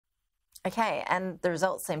Okay, and the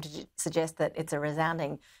results seem to suggest that it's a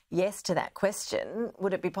resounding yes to that question.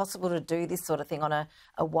 Would it be possible to do this sort of thing on a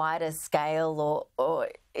wider scale, or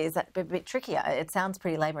is that a bit trickier? It sounds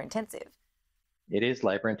pretty labour intensive. It is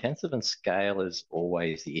labour intensive, and scale is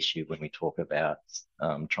always the issue when we talk about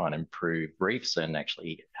trying to improve reefs and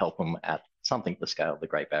actually help them at something the scale of the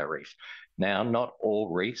Great Barrier Reef. Now, not all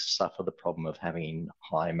reefs suffer the problem of having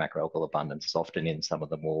high macroalgal abundance, often in some of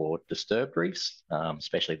the more disturbed reefs,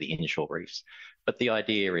 especially the inshore reefs. But the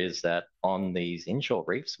idea is that on these inshore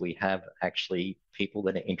reefs, we have actually people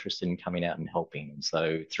that are interested in coming out and helping. And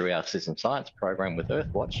so through our citizen science program with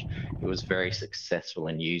Earthwatch, it was very successful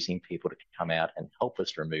in using people to come out and help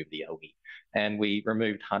us remove the algae. And we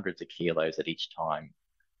removed hundreds of kilos at each time.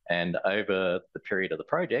 And over the period of the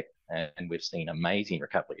project, and we've seen amazing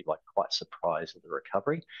recovery, like quite surprised at the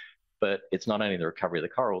recovery. But it's not only the recovery of the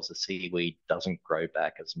corals, the seaweed doesn't grow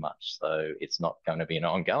back as much. So it's not going to be an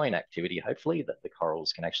ongoing activity, hopefully, that the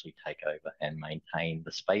corals can actually take over and maintain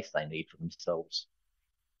the space they need for themselves.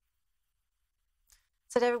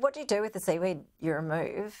 So, David, what do you do with the seaweed you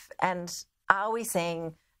remove? And are we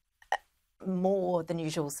seeing more than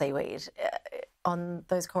usual seaweed on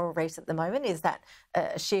those coral reefs at the moment? Is that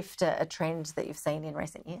a shift, a trend that you've seen in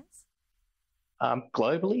recent years?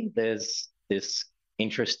 Globally, there's this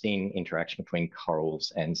interesting interaction between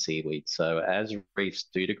corals and seaweed. So as reefs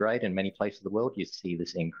do degrade in many places of the world, you see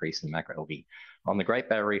this increase in macroalgae. On the Great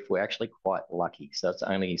Barrier Reef, we're actually quite lucky. So it's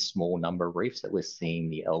only a small number of reefs that we're seeing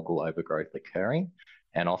the algal overgrowth occurring.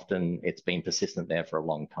 And often it's been persistent there for a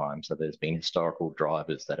long time. So there's been historical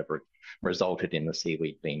drivers that have resulted in the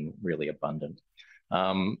seaweed being really abundant.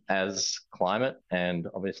 As climate and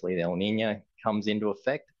obviously the El Nino comes into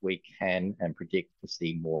effect, we can and predict to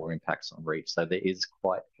see more impacts on reefs. So there is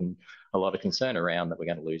quite a lot of concern around that we're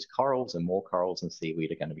going to lose corals, and more corals and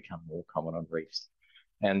seaweed are going to become more common on reefs.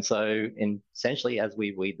 And so essentially, as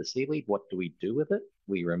we weed the seaweed, what do we do with it?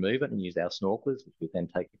 We remove it and use our snorkelers, which we then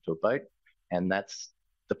take it to a boat, and that's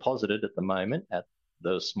deposited at the moment at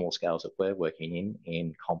the small scales that we're working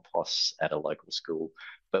in composts at a local school.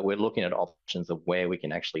 But we're looking at options of where we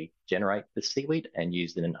can actually generate the seaweed and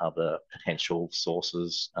use it in other potential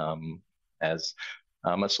sources as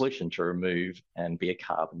a solution to remove and be a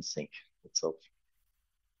carbon sink itself.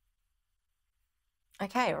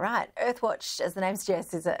 Okay, right. Earthwatch, as the name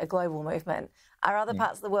suggests, is a global movement. Are other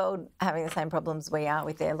parts of the world having the same problems we are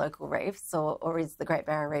with their local reefs, or is the Great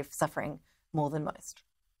Barrier Reef suffering more than most?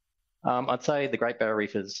 I'd say the Great Barrier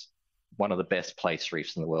Reef is one of the best placed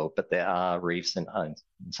reefs in the world, but there are reefs in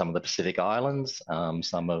some of the Pacific Islands,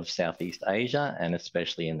 some of Southeast Asia, and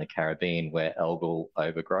especially in the Caribbean, where algal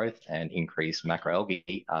overgrowth and increased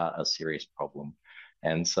macroalgae are a serious problem.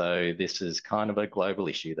 And so this is kind of a global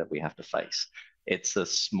issue that we have to face. It's a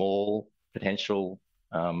small potential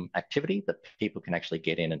activity that people can actually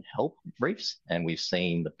get in and help reefs, and we've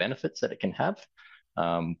seen the benefits that it can have.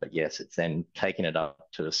 But yes, it's then taking it up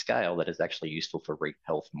to a scale that is actually useful for reef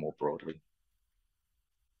health more broadly.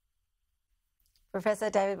 Professor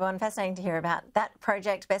David Bourne, fascinating to hear about that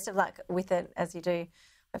project. Best of luck with it as you do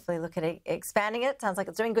hopefully look at expanding it. Sounds like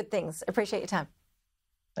it's doing good things. Appreciate your time.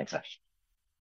 Thanks, Ash.